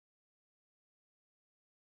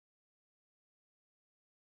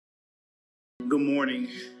Good morning,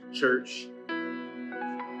 church.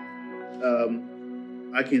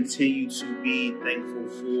 I continue to be thankful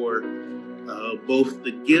for both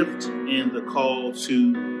the gift and the call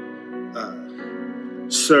to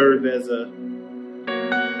serve as a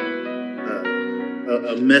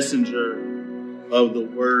messenger of the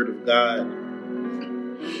Word of God.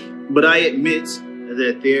 But I admit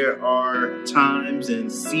that there are times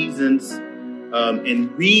and seasons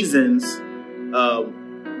and reasons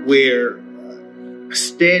where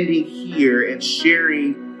standing here and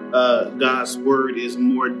sharing God's word is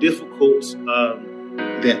more difficult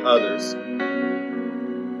than others.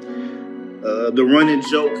 The running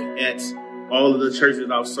joke at all of the churches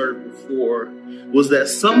I've served before was that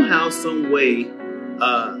somehow, some way,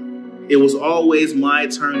 it was always my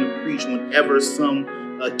turn to preach whenever some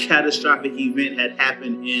catastrophic event had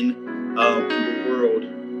happened in the world.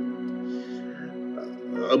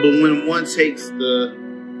 But when one takes the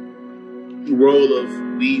role of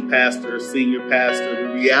lead pastor, senior pastor,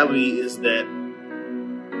 the reality is that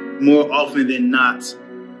more often than not,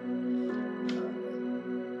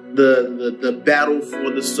 the battle for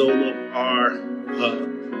the soul of our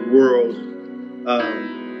world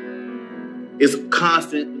is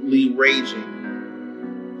constantly raging.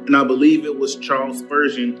 And I believe it was Charles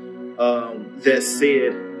Spurgeon that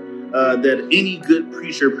said that any good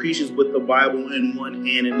preacher preaches with the Bible in one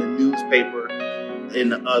hand and the newspaper in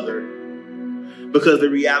the other. Because the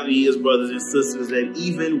reality is, brothers and sisters, that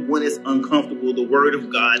even when it's uncomfortable, the Word of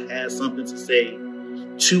God has something to say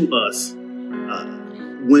to us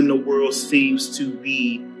when the world seems to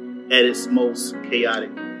be at its most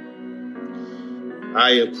chaotic.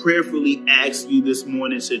 I prayerfully ask you this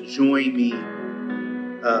morning to join me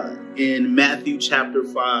in Matthew chapter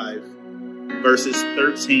 5, verses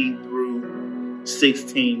 13 through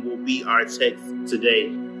 16 will be our text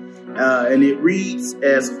today. And it reads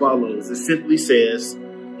as follows. It simply says,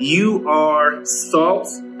 "You are salt,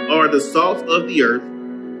 or the salt of the earth.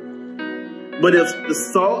 But if the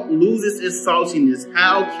salt loses its saltiness,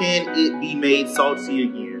 how can it be made salty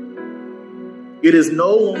again? It is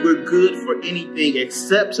no longer good for anything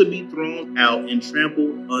except to be thrown out and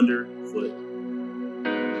trampled underfoot."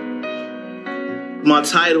 My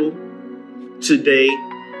title today,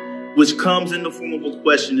 which comes in the form of a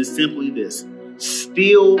question, is simply this: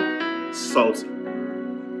 still salty.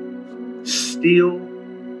 Still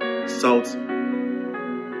salty.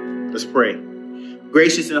 Let's pray.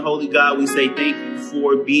 Gracious and holy God, we say thank you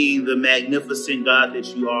for being the magnificent God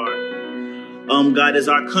that you are. God, as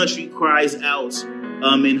our country cries out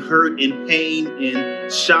in hurt and pain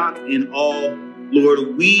and shock and awe,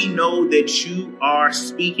 Lord, we know that you are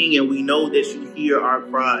speaking and we know that you hear our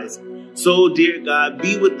cries. So, dear God,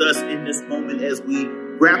 be with us in this moment as we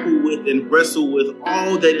grapple with and wrestle with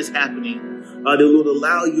all that is happening. That will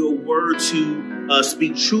allow your word to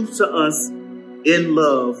speak truth to us in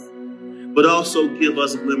love, but also give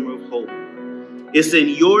us a glimmer of hope. It's in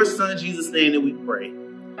your Son, Jesus' name, that we pray.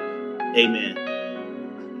 Amen.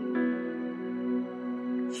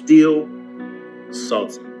 Still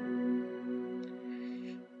salty.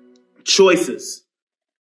 Choices.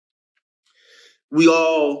 We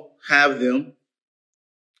all have them.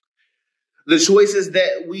 The choices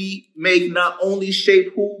that we make not only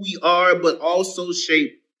shape who we are, but also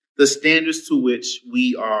shape the standards to which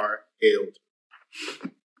we are held.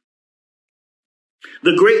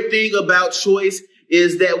 The great thing about choice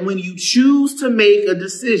is that when you choose to make a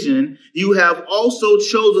decision, you have also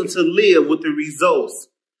chosen to live with the results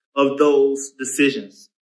of those decisions.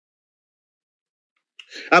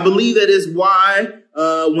 I believe that is why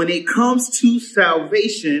when it comes to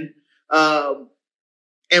salvation,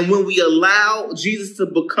 and when we allow Jesus to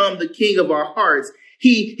become the king of our hearts,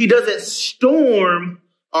 he doesn't storm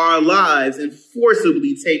our lives and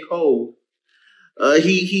forcibly take hold.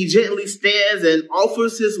 He gently stands and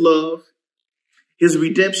offers his love, his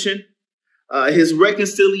redemption, his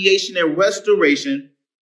reconciliation and restoration,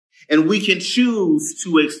 and we can choose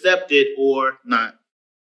to accept it or not.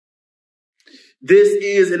 This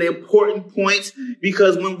is an important point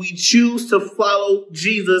because when we choose to follow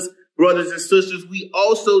Jesus, brothers and sisters, we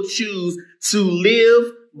also choose to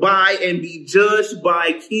live by and be judged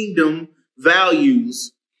by kingdom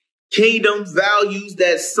values. Kingdom values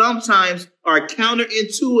that sometimes are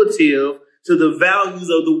counterintuitive to the values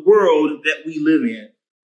of the world that we live in.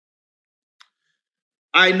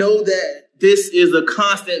 I know that this is a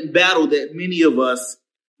constant battle that many of us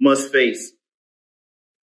must face.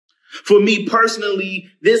 For me personally,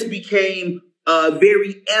 this became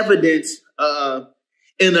very evident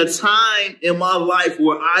in a time in my life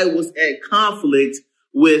where I was at conflict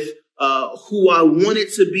with who I wanted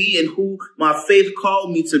to be and who my faith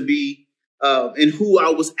called me to be and who I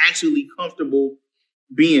was actually comfortable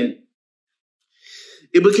being.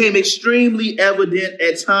 It became extremely evident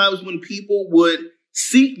at times when people would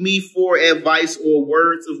seek me for advice or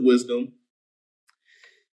words of wisdom.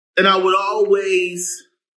 And I would always,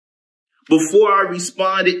 before I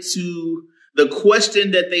responded to the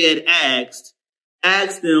question that they had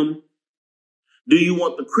ask them, do you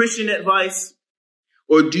want the Christian advice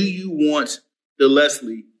or do you want the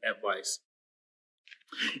Leslie advice?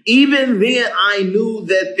 Even then, I knew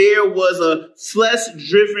that there was a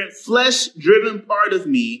flesh-driven part of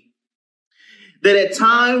me that at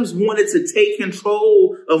times wanted to take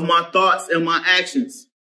control of my thoughts and my actions.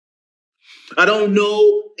 I don't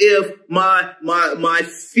know if my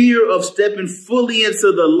fear of stepping fully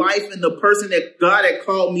into the life and the person that God had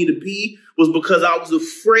called me to be was because I was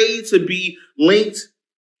afraid to be linked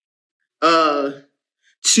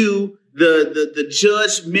to the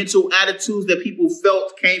judgmental attitudes that people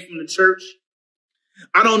felt came from the church.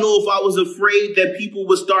 I don't know if I was afraid that people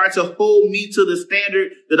would start to hold me to the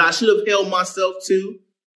standard that I should have held myself to.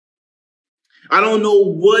 I don't know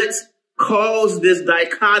what caused this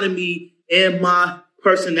dichotomy in my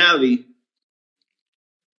personality.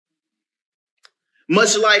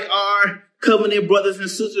 Much like our covenant brothers and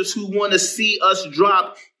sisters who want to see us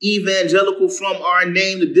drop evangelical from our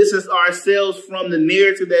name to distance ourselves from the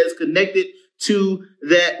narrative that is connected to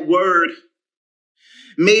that word.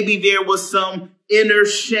 Maybe there was some inner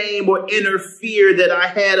shame or inner fear that I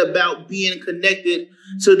had about being connected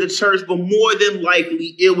to the church, but more than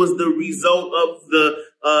likely it was the result of the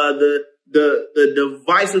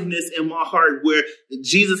divisiveness in my heart where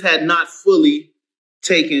Jesus had not fully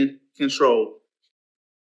taken control.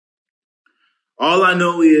 All I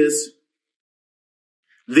know is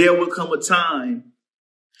there would come a time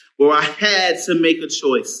where I had to make a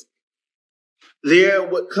choice. There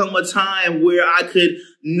would come a time where I could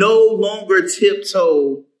no longer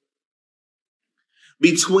tiptoe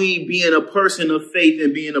between being a person of faith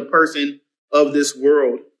and being a person of this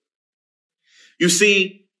world. You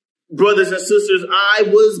see, brothers and sisters, I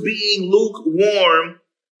was being lukewarm.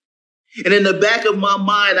 And in the back of my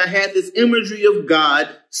mind, I had this imagery of God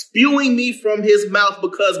spewing me from his mouth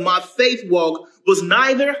because my faith walk was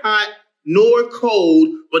neither hot nor cold,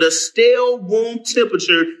 but a stale room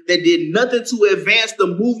temperature that did nothing to advance the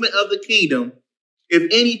movement of the kingdom. If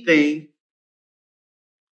anything,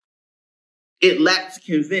 it lacked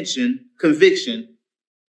conviction,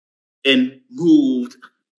 and moved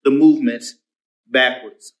the movement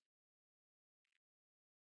backwards.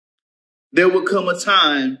 There would come a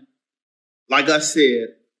time, like I said,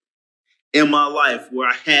 in my life where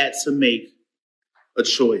I had to make a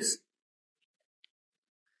choice.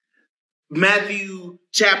 Matthew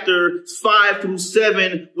chapter 5 through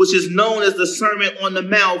 7, which is known as the Sermon on the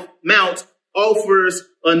Mount, offers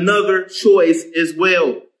another choice as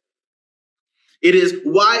well. It is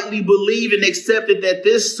widely believed and accepted that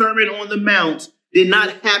this Sermon on the Mount did not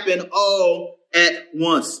happen all at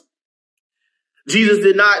once. Jesus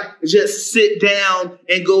did not just sit down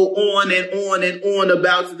and go on and on and on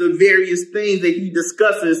about the various things that he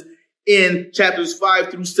discusses in chapters 5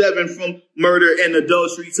 through 7, from murder and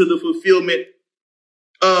adultery to the fulfillment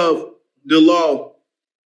of the law.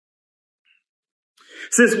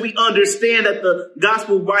 Since we understand that the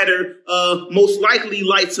gospel writer most likely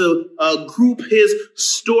liked to group his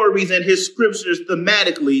stories and his scriptures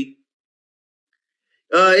thematically,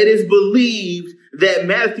 it is believed that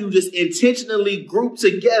Matthew just intentionally grouped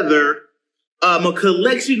together a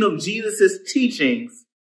collection of Jesus' teachings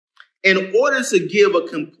in order to give a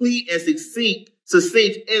complete and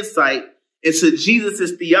succinct insight into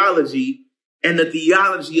Jesus' theology and the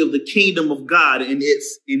theology of the kingdom of God and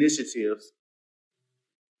its initiatives.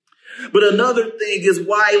 But another thing is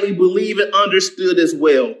widely believed and understood as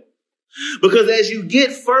well. Because as you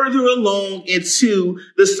get further along into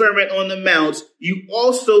the Sermon on the Mount, you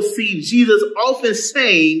also see Jesus often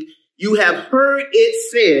saying, "You have heard it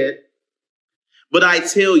said, but I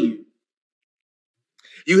tell you."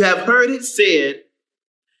 You have heard it said.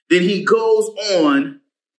 Then he goes on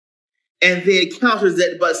and then counters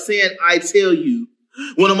that by saying, "I tell you."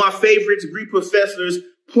 One of my favorite Greek professors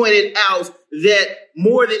pointed out that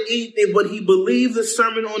more than anything, what he believed the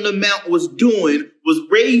Sermon on the Mount was doing was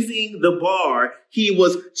raising the bar. He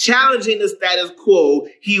was challenging the status quo.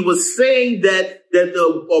 He was saying that the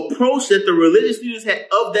approach that the religious leaders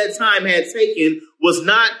of that time had taken was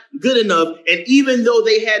not good enough. And even though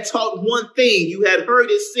they had taught one thing, you had heard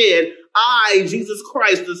it said, "I, Jesus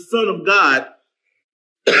Christ, the Son of God,"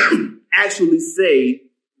 actually say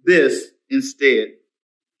this instead.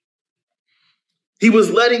 He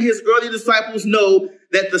was letting his early disciples know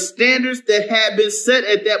that the standards that had been set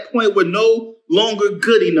at that point were no longer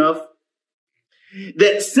good enough,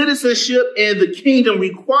 that citizenship in the kingdom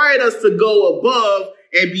required us to go above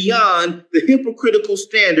and beyond the hypocritical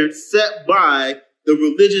standards set by the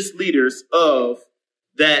religious leaders of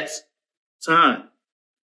that time.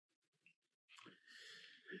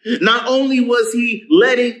 Not only was he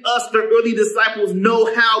letting us, the early disciples,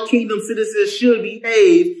 know how kingdom citizens should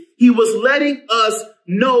behave, he was letting us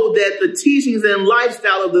know that the teachings and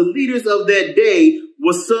lifestyle of the leaders of that day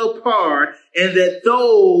was subpar, and that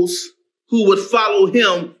those who would follow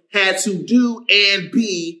him had to do and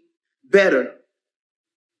be better.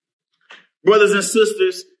 Brothers and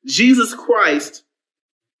sisters, Jesus Christ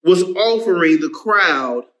was offering the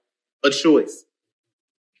crowd a choice.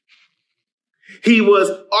 He was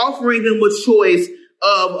offering them a choice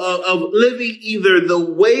of living either the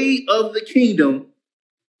way of the kingdom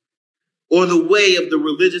or the way of the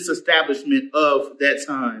religious establishment of that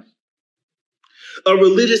time. A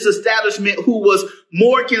religious establishment who was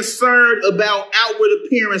more concerned about outward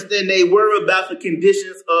appearance than they were about the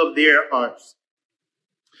conditions of their hearts.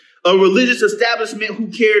 A religious establishment who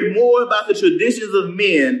cared more about the traditions of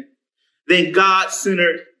men than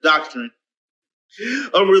God-centered doctrine.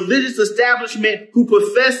 A religious establishment who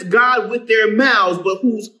professed God with their mouths, but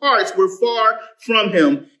whose hearts were far from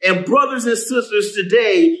him. And brothers and sisters,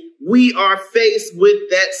 today, we are faced with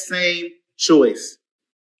that same choice.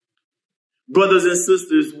 Brothers and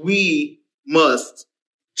sisters, we must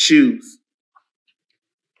choose.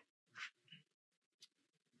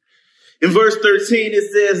 In verse 13,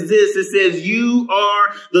 it says this, it says, you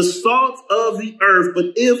are the salt of the earth, but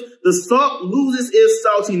if the salt loses its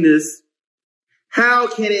saltiness, how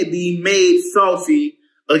can it be made salty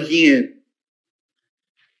again?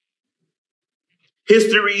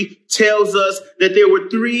 History tells us that there were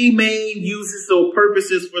three main uses or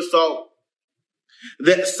purposes for salt.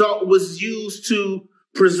 That salt was used to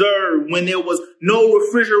preserve. When there was no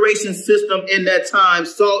refrigeration system in that time,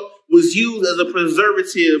 salt was used as a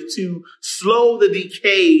preservative to slow the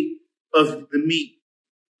decay of the meat.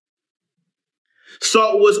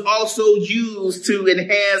 Salt was also used to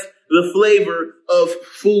enhance the flavor of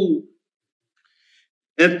food.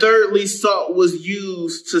 And thirdly, salt was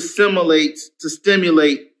used to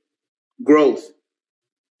stimulate growth.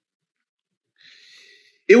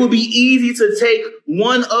 It would be easy to take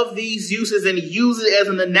one of these uses and use it as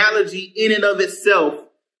an analogy in and of itself.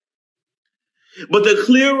 But the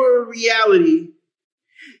clearer reality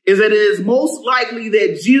is that it is most likely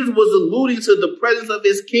that Jesus was alluding to the presence of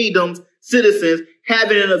his kingdom's citizens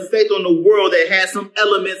having an effect on the world that has some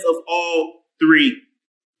elements of all three.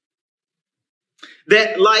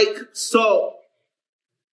 That like salt,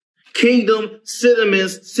 kingdom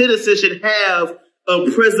citizens should have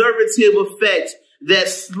a preservative effect that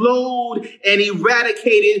slowed and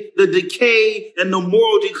eradicated the decay and the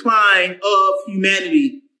moral decline of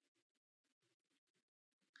humanity.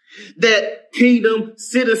 That kingdom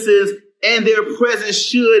citizens and their presence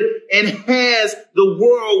should enhance the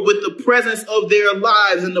world with the presence of their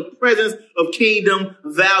lives and the presence of kingdom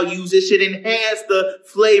values. It should enhance the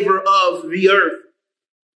flavor of the earth.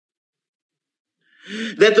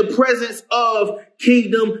 That the presence of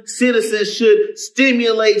kingdom citizens should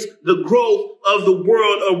stimulate the growth of the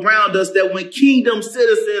world around us. That when kingdom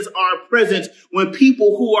citizens are present, when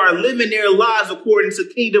people who are living their lives according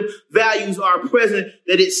to kingdom values are present,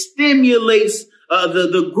 that it stimulates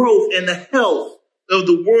the growth and the health of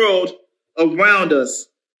the world around us.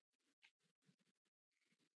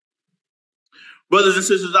 Brothers and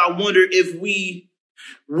sisters, I wonder if we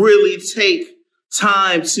really take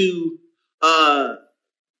time to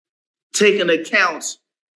take an account.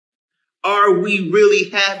 Are we really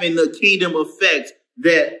having the kingdom effect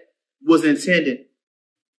that was intended?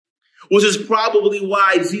 Which is probably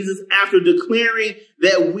why Jesus, after declaring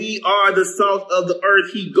that we are the salt of the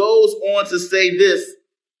earth, he goes on to say this.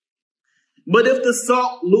 But if the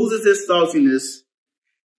salt loses its saltiness,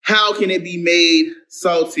 how can it be made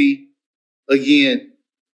salty again?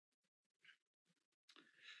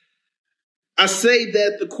 I say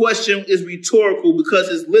that the question is rhetorical because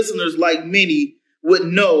his listeners, like many, would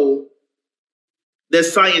know that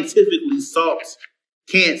scientifically salt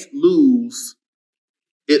can't lose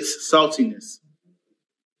its saltiness.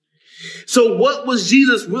 So what was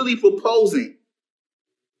Jesus really proposing?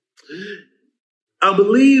 I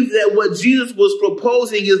believe that what Jesus was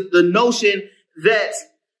proposing is the notion that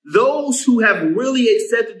those who have really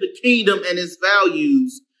accepted the kingdom and its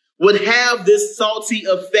values would have this salty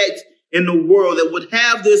effect in the world, that would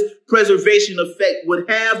have this preservation effect, would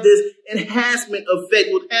have this enhancement effect,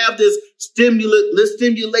 would have this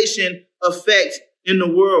stimulation effect in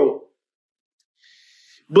the world.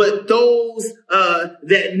 but those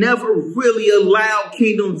that never really allowed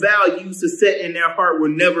kingdom values to set in their heart were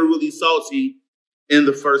never really salty in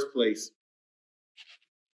the first place.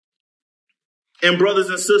 And brothers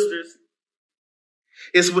and sisters,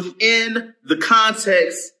 it's within the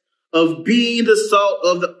context of being the salt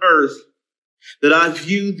of the earth that I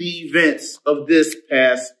view the events of this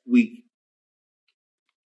past week.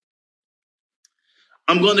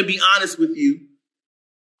 I'm going to be honest with you.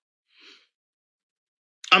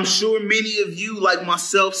 I'm sure many of you, like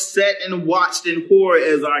myself, sat and watched in horror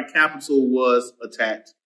as our Capitol was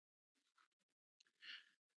attacked.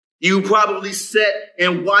 You probably sat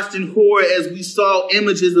and watched in horror as we saw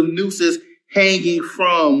images of nooses hanging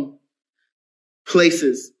from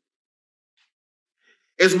places.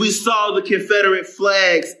 As we saw the Confederate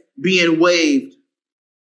flags being waved.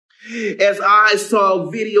 As I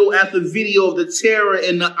saw video after video of the terror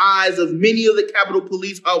in the eyes of many of the Capitol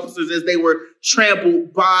Police officers as they were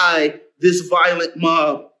trampled by this violent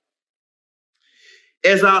mob.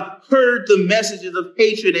 As I heard the messages of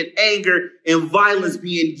hatred and anger and violence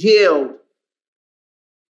being yelled.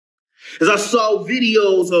 As I saw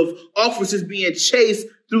videos of officers being chased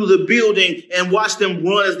through the building and watched them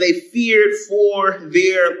run as they feared for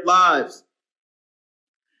their lives.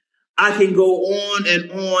 I can go on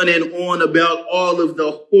and on and on about all of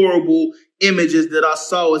the horrible images that I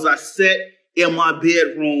saw as I sat in my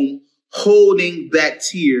bedroom holding back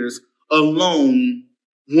tears, alone,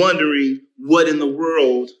 wondering what in the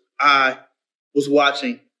world I was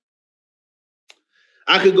watching.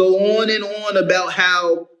 I could go on and on about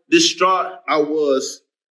how distraught I was.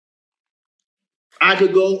 I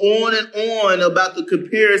could go on and on about the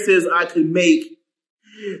comparisons I could make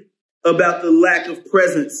about the lack of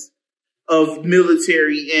presence of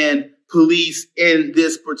military and police in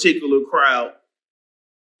this particular crowd.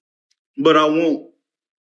 But I won't.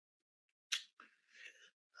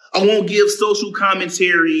 I won't give social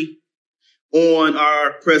commentary on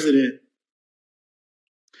our president.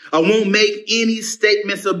 I won't make any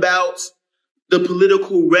statements about the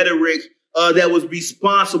political rhetoric that was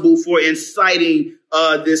responsible for inciting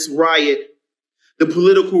this riot. The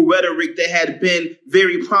political rhetoric that had been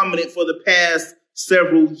very prominent for the past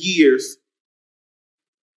several years.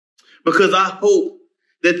 Because I hope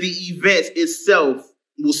that the event itself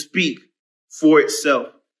will speak for itself.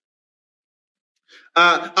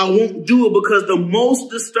 I won't do it because the most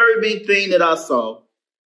disturbing thing that I saw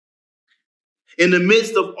in the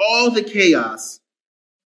midst of all the chaos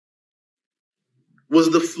was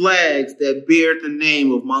the flags that bear the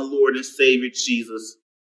name of my Lord and Savior, Jesus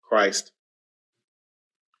Christ.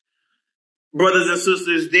 Brothers and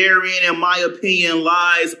sisters, therein, in my opinion,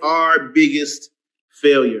 lies our biggest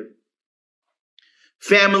failure.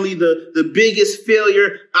 Family, the biggest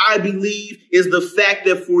failure, I believe, is the fact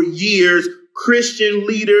that for years, Christian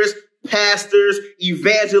leaders, pastors,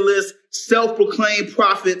 evangelists, self-proclaimed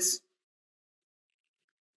prophets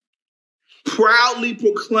proudly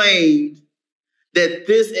proclaimed that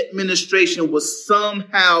this administration was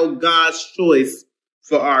somehow God's choice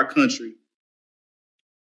for our country.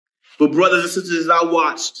 But brothers and sisters, as I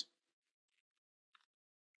watched,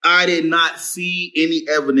 I did not see any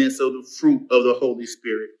evidence of the fruit of the Holy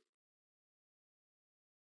Spirit.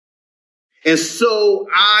 And so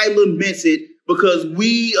I lamented because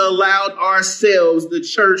we allowed ourselves, the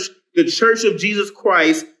church of Jesus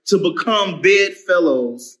Christ, to become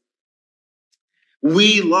bedfellows.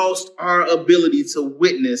 We lost our ability to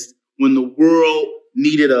witness when the world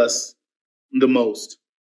needed us the most.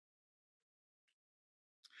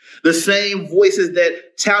 The same voices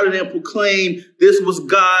that touted and proclaimed this was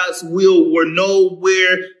God's will were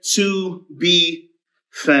nowhere to be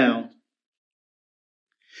found.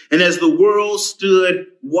 And as the world stood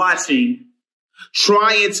watching,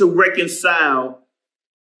 trying to reconcile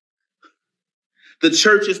the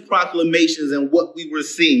church's proclamations and what we were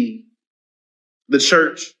seeing, the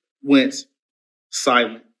church went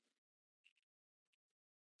silent.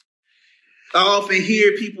 I often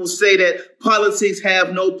hear people say that politics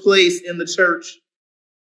have no place in the church.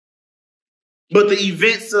 But the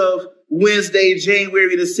events of Wednesday,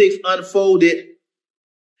 January the 6th unfolded.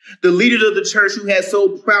 The leaders of the church who had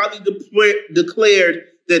so proudly declared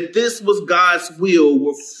that this was God's will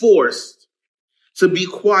were forced to be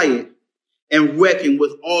quiet and reckon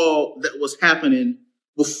with all that was happening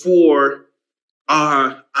before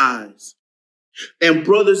our eyes. And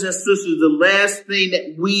brothers and sisters, the last thing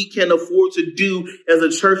that we can afford to do as a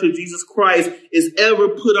church of Jesus Christ is ever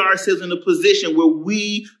put ourselves in a position where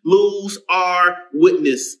we lose our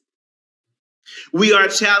witness. We are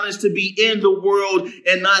challenged to be in the world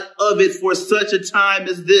and not of it for such a time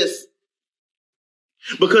as this.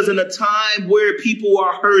 Because in a time where people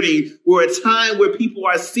are hurting, or a time where people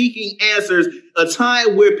are seeking answers, a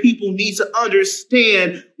time where people need to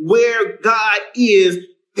understand where God is,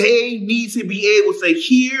 they need to be able to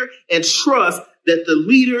hear and trust that the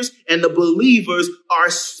leaders and the believers are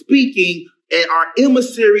speaking and are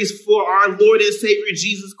emissaries for our Lord and Savior,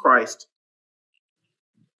 Jesus Christ.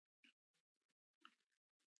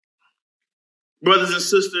 Brothers and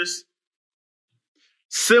sisters,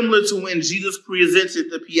 similar to when Jesus presented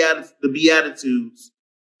the Beatitudes,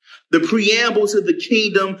 the preamble to the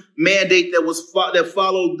kingdom mandate that was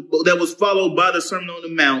followed by the Sermon on the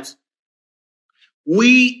Mount,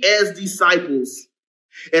 we as disciples,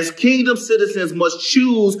 as kingdom citizens, must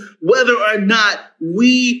choose whether or not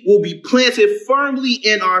we will be planted firmly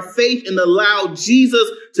in our faith and allow Jesus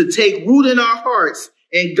to take root in our hearts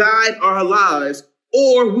and guide our lives,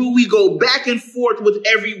 or will we go back and forth with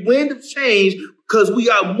every wind of change because we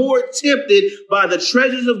are more tempted by the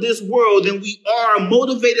treasures of this world than we are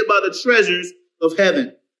motivated by the treasures of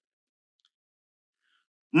heaven?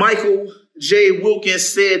 Michael J. Wilkins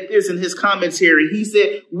said this in his commentary. He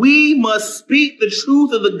said, "We must speak the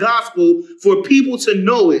truth of the gospel for people to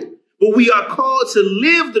know it, but we are called to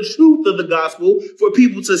live the truth of the gospel for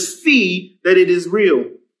people to see that it is real.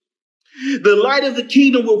 The light of the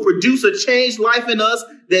kingdom will produce a changed life in us,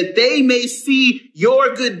 that they may see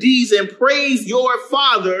your good deeds and praise your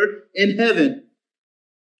Father in heaven."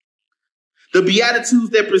 The Beatitudes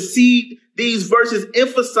that precede these verses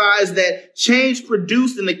emphasize that change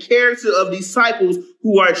produced in the character of disciples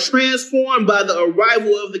who are transformed by the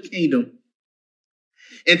arrival of the kingdom.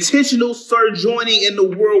 Intentional sojourning in the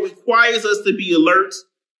world requires us to be alert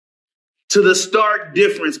to the stark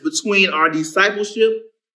difference between our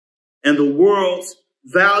discipleship and the world's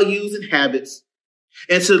values and habits,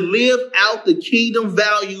 and to live out the kingdom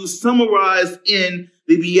values summarized in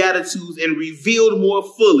the Beatitudes and revealed more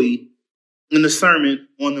fully in the Sermon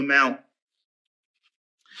on the Mount.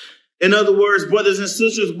 In other words, brothers and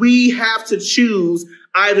sisters, we have to choose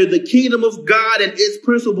either the kingdom of God and its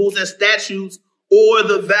principles and statutes or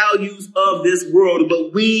the values of this world,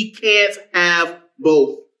 but we can't have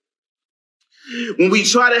both. When we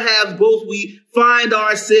try to have both, we find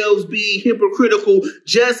ourselves being hypocritical,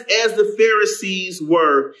 just as the Pharisees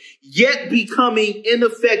were, yet becoming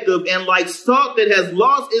ineffective, and like salt that has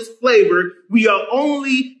lost its flavor, we are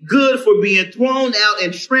only good for being thrown out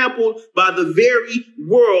and trampled by the very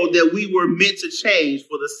world that we were meant to change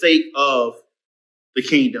for the sake of the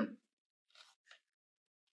kingdom.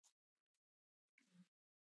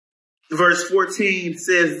 Verse 14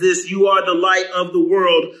 says this: "You are the light of the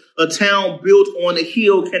world. A town built on a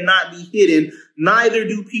hill cannot be hidden. Neither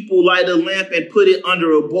do people light a lamp and put it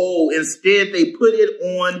under a bowl. Instead, they put it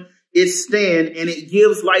on its stand, and it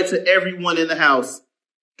gives light to everyone in the house.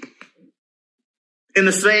 In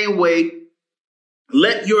the same way,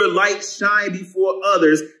 let your light shine before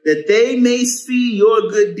others, that they may see your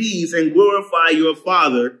good deeds and glorify your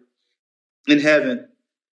Father in heaven."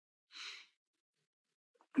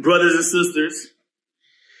 Brothers and sisters,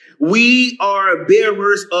 we are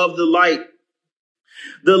bearers of the light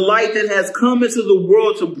that has come into the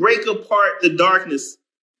world to break apart the darkness.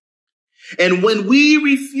 And when we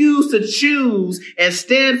refuse to choose and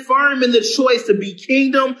stand firm in the choice to be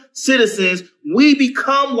kingdom citizens, we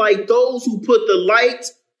become like those who put the light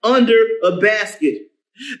under a basket,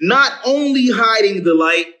 not only hiding the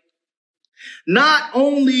light, not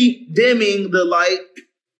only dimming the light,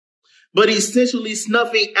 but essentially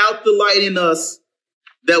snuffing out the light in us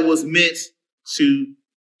that was meant to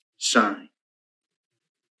shine.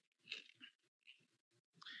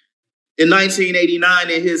 In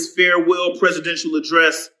 1989, in his farewell presidential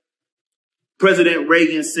address, President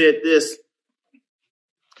Reagan said this: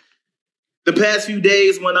 "The past few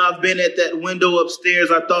days when I've been at that window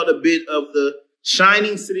upstairs, I thought a bit of the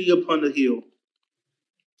shining city upon the hill."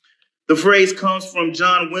 The phrase comes from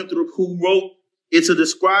John Winthrop, who wrote it to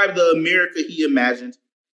describe the America he imagined.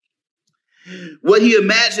 What he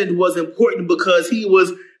imagined was important because he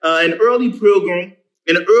was an early pilgrim,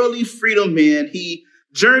 an early freedom man. He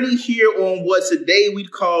journeyed here on what today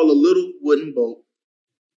we'd call a little wooden boat.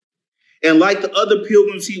 And like the other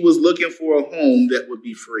pilgrims, he was looking for a home that would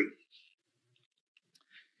be free.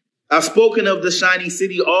 I've spoken of the shining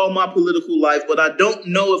city all my political life, but I don't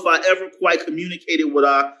know if I ever quite communicated what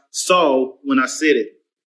I saw when I said it.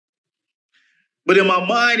 But in my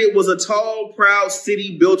mind, it was a tall, proud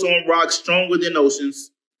city built on rocks stronger than oceans.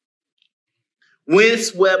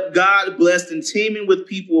 Windswept, God blessed, and teeming with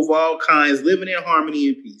people of all kinds, living in harmony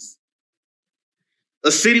and peace.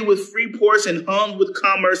 A city with free ports and hung with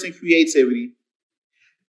commerce and creativity.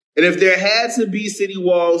 And if there had to be city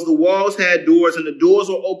walls, the walls had doors, and the doors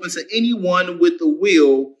were open to anyone with the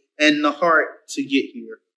will and the heart to get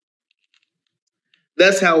here.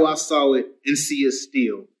 That's how I saw it and see it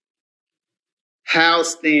still. How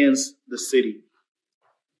stands the city?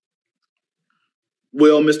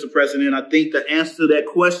 Well, Mr. President, I think the answer to that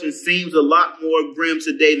question seems a lot more grim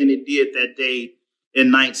today than it did that day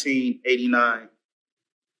in 1989.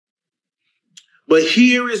 But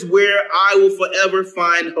here is where I will forever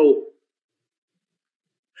find hope.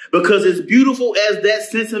 Because as beautiful as that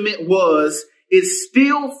sentiment was, it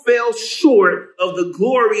still fell short of the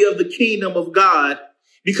glory of the kingdom of God.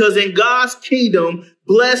 Because in God's kingdom,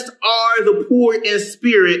 blessed are the poor in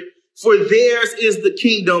spirit, for theirs is the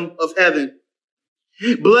kingdom of heaven.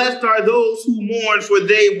 Blessed are those who mourn, for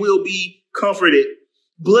they will be comforted.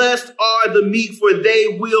 Blessed are the meek, for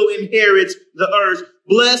they will inherit the earth.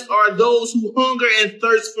 Blessed are those who hunger and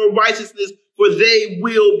thirst for righteousness, for they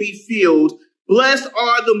will be filled. Blessed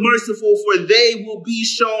are the merciful, for they will be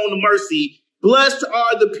shown mercy. Blessed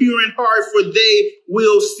are the pure in heart, for they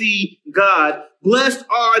will see God. Blessed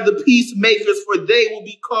are the peacemakers, for they will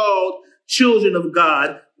be called children of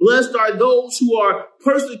God. Blessed are those who are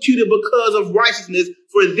persecuted because of righteousness,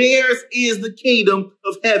 for theirs is the kingdom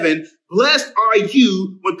of heaven. Blessed are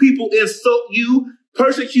you when people insult you,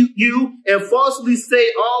 persecute you, and falsely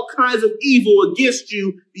say all kinds of evil against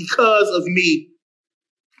you because of me.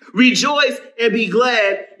 Rejoice and be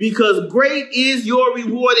glad, because great is your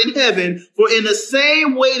reward in heaven. For in the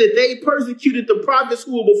same way that they persecuted the prophets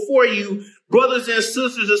who were before you, brothers and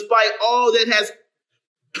sisters, despite all that has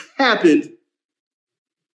happened,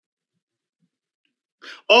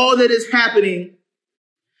 all that is happening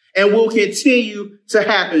and will continue to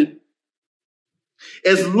happen,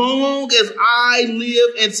 as long as I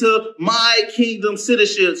live into my kingdom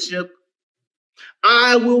citizenship,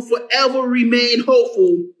 I will forever remain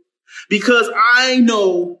hopeful, because I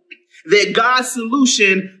know that God's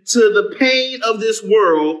solution to the pain of this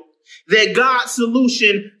world, that God's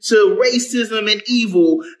solution to racism and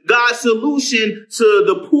evil, God's solution to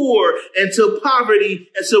the poor and to poverty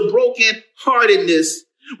and to brokenheartedness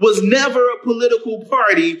was never a political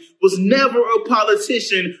party, was never a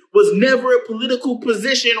politician, was never a political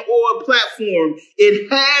position or a platform. It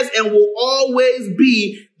has and will always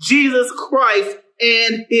be Jesus Christ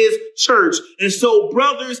and his church. And so,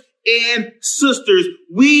 brothers and sisters,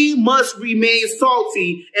 we must remain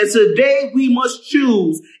salty. And today we must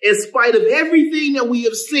choose, in spite of everything that we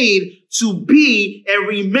have seen, to be and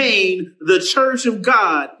remain the church of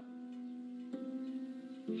God.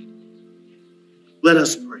 Let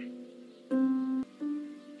us pray.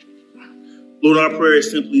 Lord, our prayer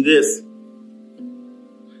is simply this.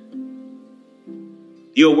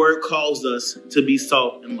 Your word calls us to be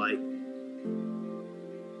salt and light.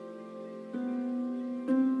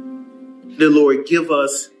 Dear Lord, give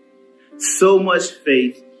us so much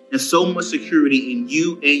faith and so much security in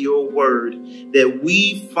you and your word that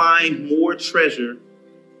we find more treasure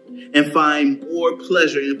and find more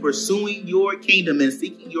pleasure in pursuing your kingdom and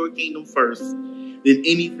seeking your kingdom first than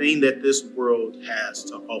anything that this world has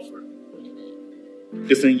to offer.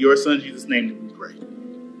 It's in your son Jesus' name that we pray.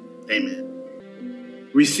 Amen.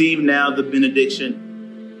 Receive now the benediction.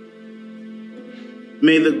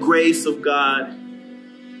 May the grace of God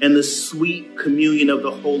and the sweet communion of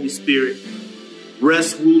the Holy Spirit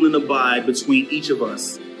rest, rule, and abide between each of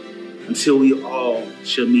us until we all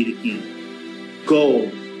shall meet again.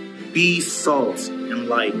 Go, be salt and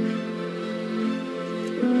light.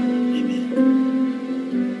 Amen.